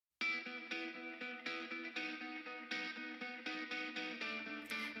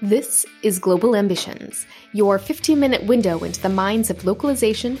This is Global Ambitions, your 15-minute window into the minds of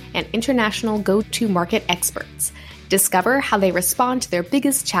localization and international go-to-market experts. Discover how they respond to their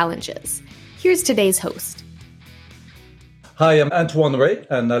biggest challenges. Here's today's host. Hi, I'm Antoine Ray,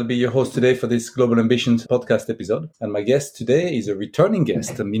 and I'll be your host today for this Global Ambitions podcast episode. And my guest today is a returning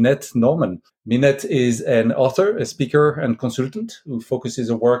guest, Minette Norman. Minette is an author, a speaker, and consultant who focuses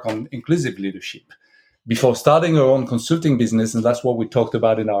her work on inclusive leadership. Before starting her own consulting business, and that's what we talked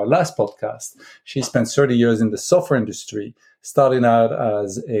about in our last podcast, she spent 30 years in the software industry, starting out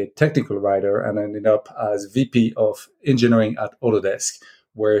as a technical writer and ended up as VP of engineering at Autodesk,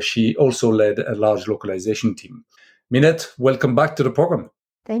 where she also led a large localization team. Minette, welcome back to the program.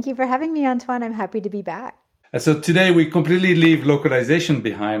 Thank you for having me, Antoine. I'm happy to be back. And so today we completely leave localization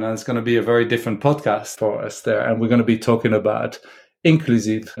behind, and it's going to be a very different podcast for us there. And we're going to be talking about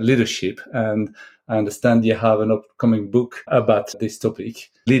inclusive leadership. And I understand you have an upcoming book about this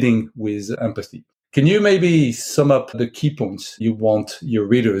topic, Leading with Empathy. Can you maybe sum up the key points you want your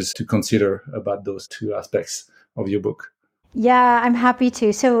readers to consider about those two aspects of your book? Yeah, I'm happy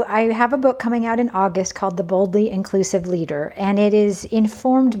to. So I have a book coming out in August called The Boldly Inclusive Leader, and it is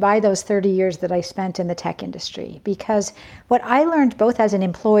informed by those 30 years that I spent in the tech industry. Because what I learned both as an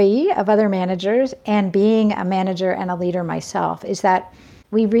employee of other managers and being a manager and a leader myself is that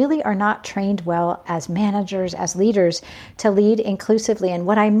we really are not trained well as managers, as leaders, to lead inclusively. And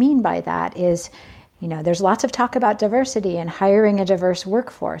what I mean by that is, there's lots of talk about diversity and hiring a diverse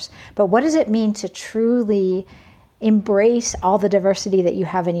workforce, but what does it mean to truly embrace all the diversity that you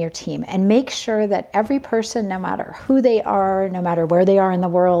have in your team and make sure that every person, no matter who they are, no matter where they are in the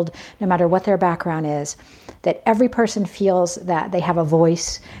world, no matter what their background is, that every person feels that they have a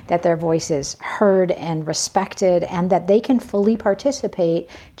voice, that their voice is heard and respected, and that they can fully participate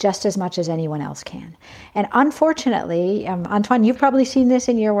just as much as anyone else can. And unfortunately, Antoine, you've probably seen this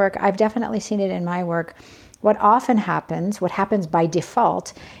in your work. I've definitely seen it in my work. What often happens, what happens by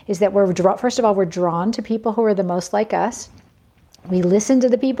default, is that we're drawn to people who are the most like us. We listen to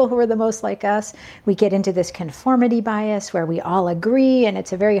the people who are the most like us. We get into this conformity bias where we all agree and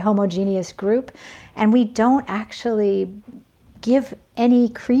it's a very homogeneous group. And we don't actually give any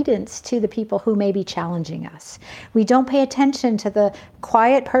credence to the people who may be challenging us. We don't pay attention to the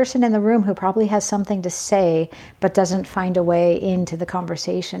quiet person in the room who probably has something to say but doesn't find a way into the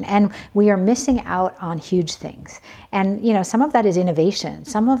conversation. And we are missing out on huge things. And some of that is innovation.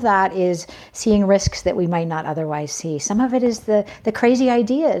 Some of that is seeing risks that we might not otherwise see. Some of it is the crazy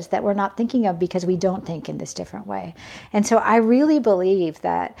ideas that we're not thinking of because we don't think in this different way. And so I really believe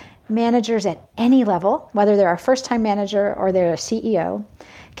that managers at any level, whether they're a first-time manager or they're a CEO,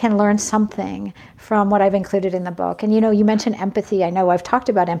 can learn something from what I've included in the book. And you mentioned empathy. I know I've talked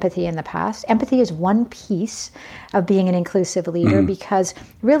about empathy in the past. Empathy is one piece of being an inclusive leader because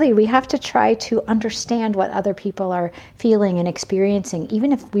really we have to try to understand what other people are feeling and experiencing,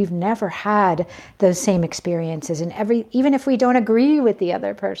 even if we've never had those same experiences and even if we don't agree with the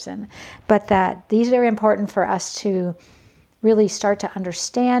other person. But that these are important for us to really start to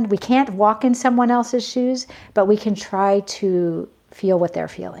understand. We can't walk in someone else's shoes, but we can try to feel what they're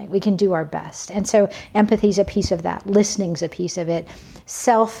feeling. We can do our best. And so empathy is a piece of that. Listening's a piece of it.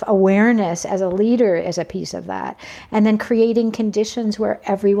 Self-awareness as a leader is a piece of that. And then creating conditions where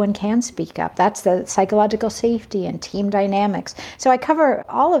everyone can speak up. That's the psychological safety and team dynamics. So I cover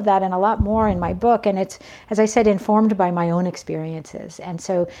all of that and a lot more in my book. And it's, as I said, informed by my own experiences. And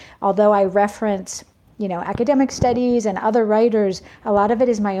so although I reference academic studies and other writers, a lot of it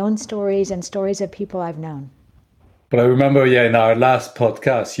is my own stories and stories of people I've known. But I remember, in our last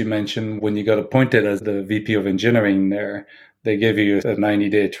podcast, you mentioned when you got appointed as the VP of engineering there, they gave you a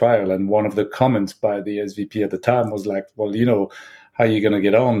 90-day trial. And one of the comments by the SVP at the time was like, well, how are you going to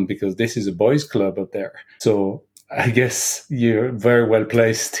get on? Because this is a boys' club up there. So I guess you're very well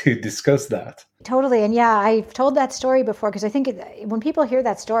placed to discuss that. Totally. And yeah, I've told that story before because I think when people hear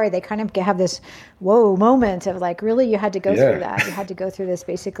that story, they kind of have this whoa moment of like, really, you had to go through that. You had to go through this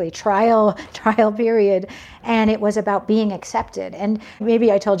basically trial period. And it was about being accepted. And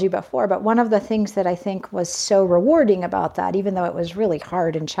maybe I told you before, but one of the things that I think was so rewarding about that, even though it was really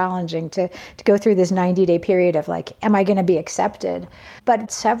hard and challenging to go through this 90-day period of like, am I going to be accepted?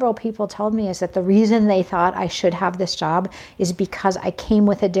 But several people told me is that the reason they thought I should have this job is because I came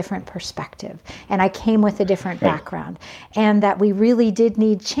with a different perspective. And I came with a different background, and that we really did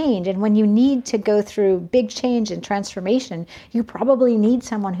need change. And when you need to go through big change and transformation, you probably need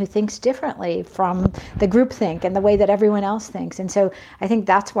someone who thinks differently from the groupthink and the way that everyone else thinks. And so I think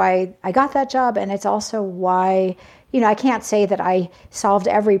that's why I got that job. And it's also why I can't say that I solved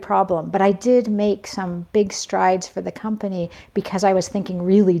every problem, but I did make some big strides for the company because I was thinking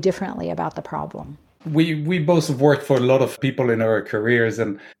really differently about the problem. We both have worked for a lot of people in our careers,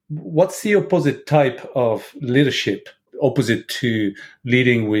 and what's the opposite type of leadership, opposite to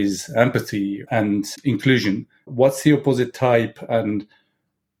leading with empathy and inclusion? What's the opposite type, and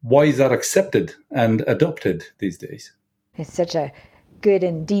why is that accepted and adopted these days? It's such a good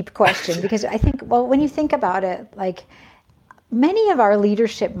and deep question because I think, well, when you think about it, like many of our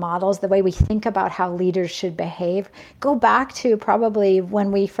leadership models, the way we think about how leaders should behave, go back to probably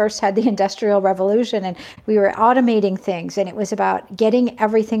when we first had the Industrial Revolution and we were automating things, and it was about getting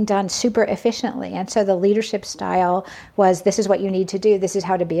everything done super efficiently. And so the leadership style was, this is what you need to do. This is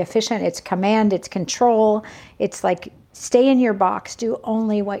how to be efficient. It's command, it's control. It's like, stay in your box, do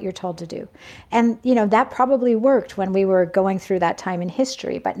only what you're told to do. And, that probably worked when we were going through that time in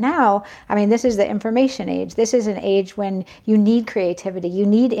history. But now, this is the information age. This is an age when you need creativity, you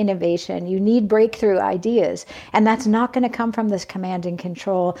need innovation, you need breakthrough ideas. And that's not going to come from this command and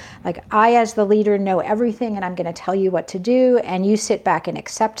control. Like, I, as the leader, know everything and I'm going to tell you what to do. And you sit back and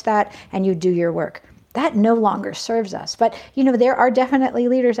accept that and you do your work. That no longer serves us. But, there are definitely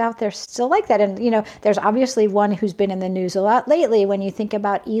leaders out there still like that. And, there's obviously one who's been in the news a lot lately. When you think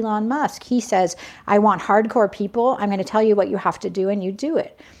about Elon Musk, he says, I want hardcore people. I'm going to tell you what you have to do and you do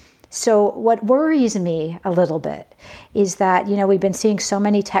it. So what worries me a little bit is that, we've been seeing so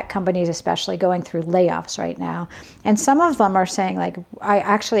many tech companies, especially going through layoffs right now. And some of them are saying, like, I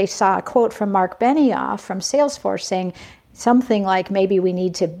actually saw a quote from Mark Benioff from Salesforce saying, something like maybe we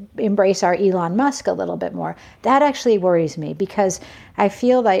need to embrace our Elon Musk a little bit more. That actually worries me because I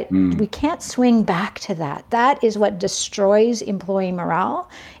feel that we can't swing back to that. That is what destroys employee morale.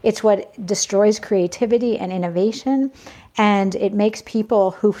 It's what destroys creativity and innovation. And it makes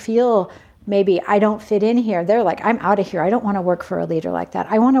people who feel maybe I don't fit in here, they're like, I'm out of here. I don't want to work for a leader like that.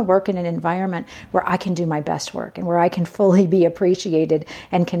 I want to work in an environment where I can do my best work and where I can fully be appreciated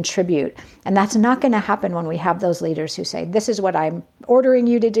and contribute. And that's not going to happen when we have those leaders who say, this is what I'm ordering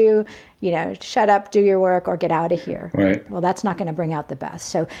you to do, shut up, do your work, or get out of here. Right. Well, that's not going to bring out the best.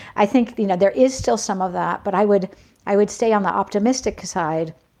 So I think, there is still some of that, but I would stay on the optimistic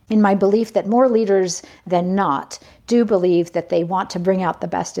side in my belief that more leaders than not do believe that they want to bring out the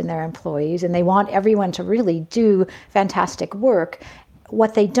best in their employees and they want everyone to really do fantastic work.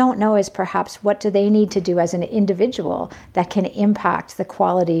 What they don't know is perhaps what do they need to do as an individual that can impact the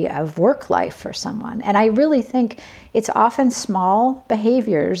quality of work life for someone. And I really think it's often small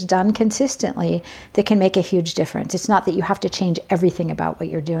behaviors done consistently that can make a huge difference. It's not that you have to change everything about what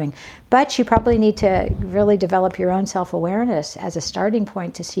you're doing, but you probably need to really develop your own self-awareness as a starting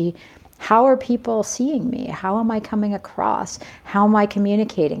point to see, how are people seeing me? How am I coming across? How am I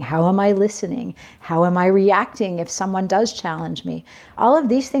communicating? How am I listening? How am I reacting if someone does challenge me? All of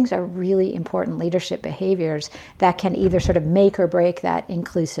these things are really important leadership behaviors that can either sort of make or break that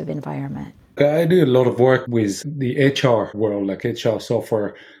inclusive environment. I do a lot of work with the HR world, like HR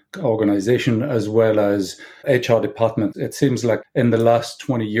software organization as well as HR department. It seems like in the last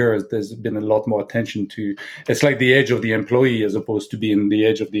 20 years, there's been a lot more attention to, it's like the age of the employee as opposed to being the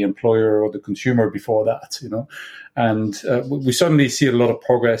age of the employer or the consumer before that, And we certainly see a lot of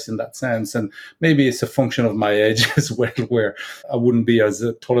progress in that sense. And maybe it's a function of my age as well, where I wouldn't be as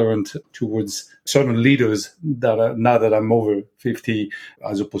tolerant towards certain leaders now that I'm over 50,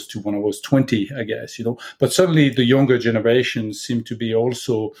 as opposed to when I was 20, I guess, But certainly the younger generations seem to be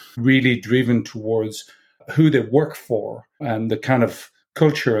also really driven towards who they work for and the kind of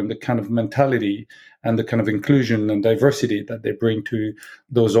culture and the kind of mentality and the kind of inclusion and diversity that they bring to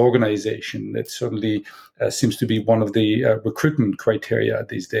those organizations. It certainly seems to be one of the recruitment criteria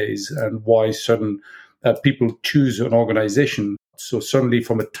these days, and why certain people choose an organization. So certainly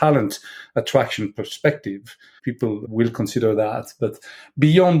from a talent attraction perspective, people will consider that. But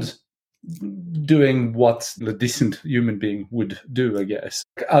beyond doing what a decent human being would do, I guess,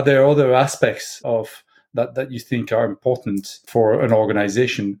 are there other aspects of that you think are important for an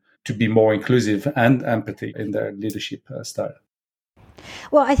organization to be more inclusive and empathy in their leadership style?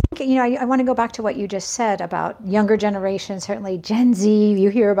 Well, I think, I want to go back to what you just said about younger generations, certainly Gen Z, you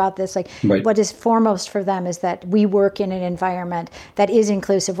hear about this, like right. What is foremost for them is that we work in an environment that is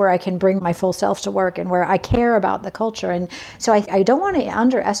inclusive, where I can bring my full self to work and where I care about the culture. And so I don't want to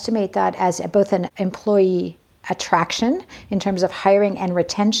underestimate that as both an employee attraction, in terms of hiring and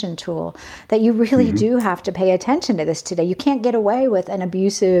retention tool, that you really do have to pay attention to this today. You can't get away with an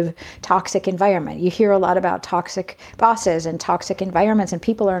abusive, toxic environment. You hear a lot about toxic bosses and toxic environments, and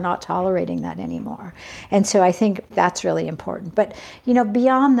people are not tolerating that anymore. And so I think that's really important. But,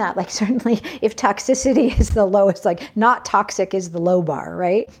 beyond that, like certainly if toxicity is the lowest, like not toxic is the low bar,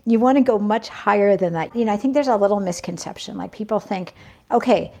 right? You want to go much higher than that. I think there's a little misconception. Like people think,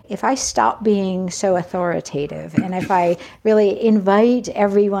 okay, if I stop being so authoritative and if I really invite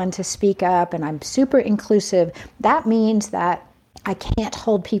everyone to speak up and I'm super inclusive, that means that I can't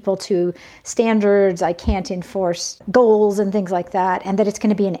hold people to standards, I can't enforce goals and things like that, and that it's going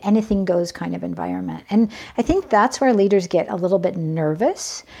to be an anything goes kind of environment. And I think that's where leaders get a little bit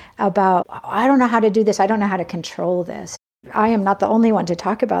nervous about, I don't know how to do this, I don't know how to control this. I am not the only one to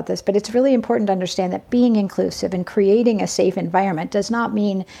talk about this, but it's really important to understand that being inclusive and creating a safe environment does not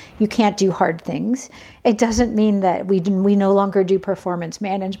mean you can't do hard things. It doesn't mean that we no longer do performance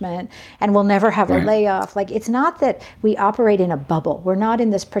management and we'll never have a layoff. Like, it's not that we operate in a bubble. We're not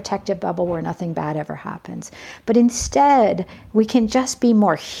in this protective bubble where nothing bad ever happens. But instead, we can just be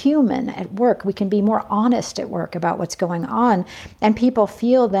more human at work. We can be more honest at work about what's going on. And people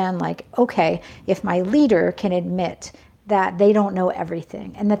feel then like, okay, if my leader can admit that they don't know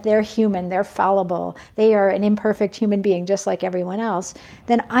everything and that they're human, they're fallible, they are an imperfect human being just like everyone else,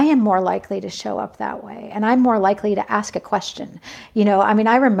 then I am more likely to show up that way. And I'm more likely to ask a question.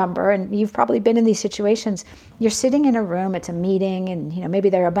 I remember, and you've probably been in these situations, you're sitting in a room, it's a meeting, and maybe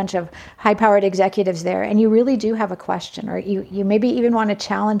there are a bunch of high-powered executives there, and you really do have a question, or you maybe even want to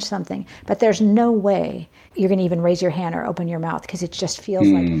challenge something, but there's no way you're going to even raise your hand or open your mouth because it just feels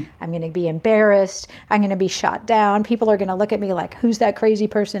like I'm going to be embarrassed, I'm going to be shot down, people are going to look at me like, who's that crazy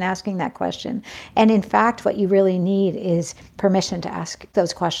person asking that question? And in fact, what you really need is permission to ask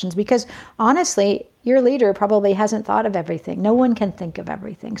those questions, because honestly, your leader probably hasn't thought of everything. No one can think of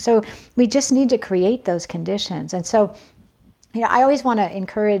everything. So we just need to create those conditions. And so, I always want to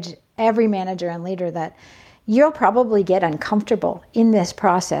encourage every manager and leader that you'll probably get uncomfortable in this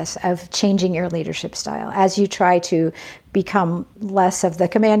process of changing your leadership style as you try to become less of the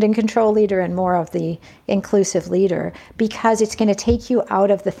command and control leader and more of the inclusive leader, because it's going to take you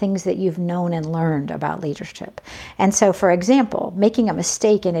out of the things that you've known and learned about leadership. And so, for example, making a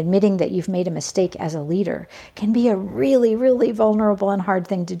mistake and admitting that you've made a mistake as a leader can be a really, really vulnerable and hard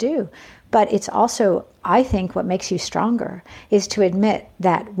thing to do. But it's also, I think, what makes you stronger is to admit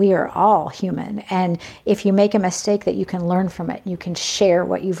that we are all human. And if you make a mistake, that you can learn from it. You can share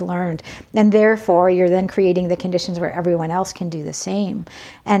what you've learned. And therefore, you're then creating the conditions where everyone else can do the same.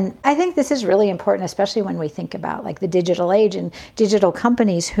 And I think this is really important, especially when we think about like the digital age and digital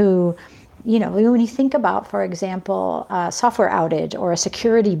companies who, when you think about, for example, a software outage or a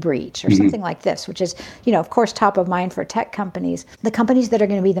security breach or something like this, which is, of course, top of mind for tech companies, the companies that are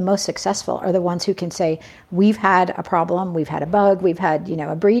going to be the most successful are the ones who can say, we've had a problem, we've had a bug, we've had,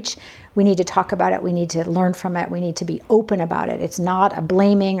 a breach. We need to talk about it. We need to learn from it. We need to be open about it. It's not a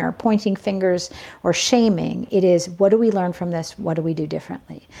blaming or pointing fingers or shaming. It is, what do we learn from this? What do we do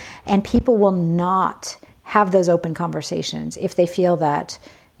differently? And people will not have those open conversations if they feel that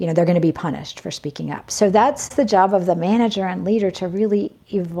they're going to be punished for speaking up. So that's the job of the manager and leader, to really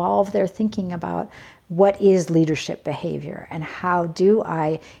evolve their thinking about what is leadership behavior and how do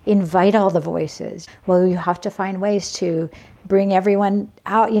I invite all the voices. Well, you have to find ways to bring everyone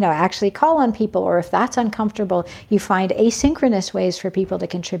out, actually call on people, or if that's uncomfortable, you find asynchronous ways for people to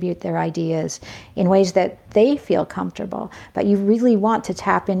contribute their ideas in ways that they feel comfortable. But you really want to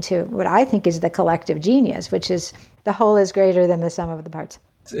tap into what I think is the collective genius, which is the whole is greater than the sum of the parts.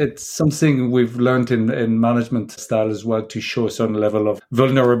 It's something we've learned in management style as well, to show a certain level of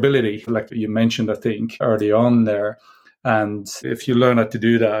vulnerability, like you mentioned, I think, early on there. And if you learn how to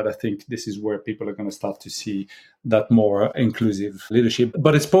do that, I think this is where people are going to start to see that more inclusive leadership.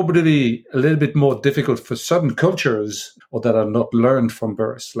 But it's probably a little bit more difficult for certain cultures, or that are not learned from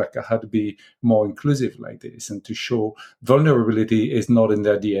birth, like how to be more inclusive like this, and to show vulnerability is not in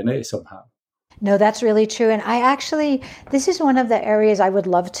their DNA somehow. No, that's really true. And this is one of the areas I would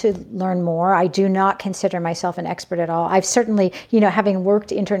love to learn more. I do not consider myself an expert at all. I've certainly, having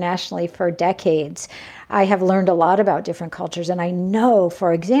worked internationally for decades, I have learned a lot about different cultures. And I know,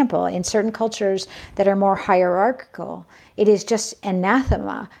 for example, in certain cultures that are more hierarchical, it is just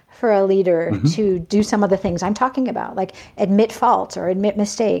anathema for a leader to do some of the things I'm talking about, like admit faults or admit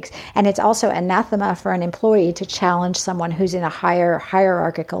mistakes. And it's also anathema for an employee to challenge someone who's in a higher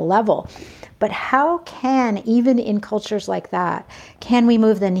hierarchical level. But how can, even in cultures like that, can we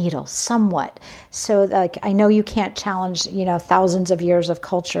move the needle somewhat? So like, I know you can't challenge, thousands of years of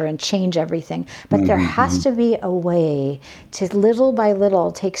culture and change everything, but there has to be a way to little by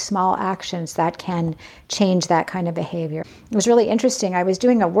little take small actions that can change that kind of behavior. It was really interesting. I was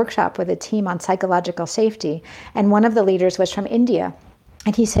doing a workshop with a team on psychological safety, and one of the leaders was from India.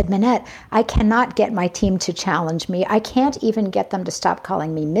 And he said, Minette, I cannot get my team to challenge me. I can't even get them to stop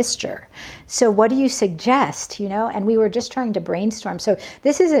calling me Mr. So what do you suggest? And we were just trying to brainstorm. So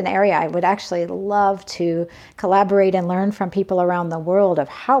this is an area I would actually love to collaborate and learn from people around the world of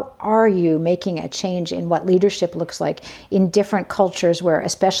how are you making a change in what leadership looks like in different cultures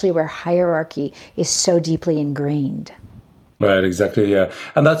especially where hierarchy is so deeply ingrained. Right, exactly, yeah.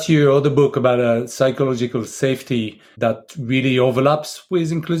 And that's your other book about psychological safety that really overlaps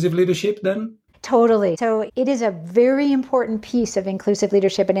with inclusive leadership then? Totally. So it is a very important piece of inclusive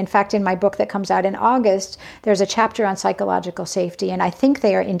leadership. And in fact, in my book that comes out in August, there's a chapter on psychological safety. And I think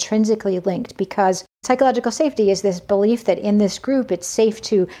they are intrinsically linked because psychological safety is this belief that in this group, it's safe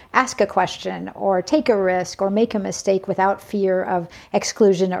to ask a question or take a risk or make a mistake without fear of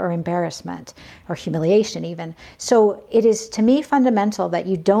exclusion or embarrassment or humiliation even. So it is, to me, fundamental that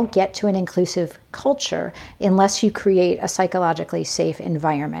you don't get to an inclusive culture unless you create a psychologically safe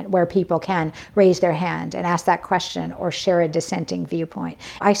environment where people can raise their hand and ask that question or share a dissenting viewpoint.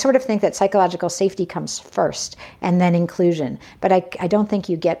 I sort of think that psychological safety comes first and then inclusion, but I don't think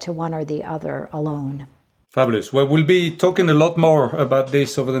you get to one or the other alone. Fabulous. Well, we'll be talking a lot more about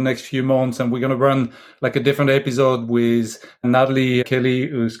this over the next few months, and we're going to run like a different episode with Natalie Kelly,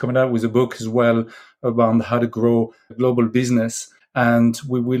 who's coming out with a book as well about how to grow a global business. And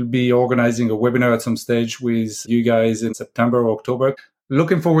we will be organizing a webinar at some stage with you guys in September or October.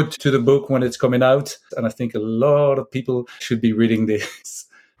 Looking forward to the book when it's coming out. And I think a lot of people should be reading this.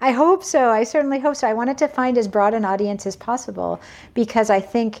 I hope so. I certainly hope so. I wanted to find as broad an audience as possible because I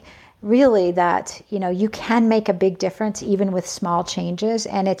think really that, you can make a big difference even with small changes.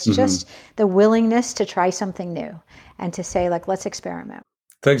 And it's just the willingness to try something new and to say, let's experiment.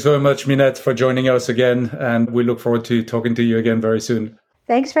 Thanks very much, Minette, for joining us again. And we look forward to talking to you again very soon.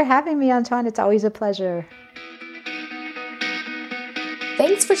 Thanks for having me, Antoine. It's always a pleasure.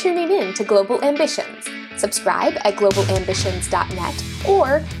 Thanks for tuning in to Global Ambitions. Subscribe at globalambitions.net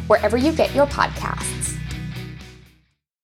or wherever you get your podcasts.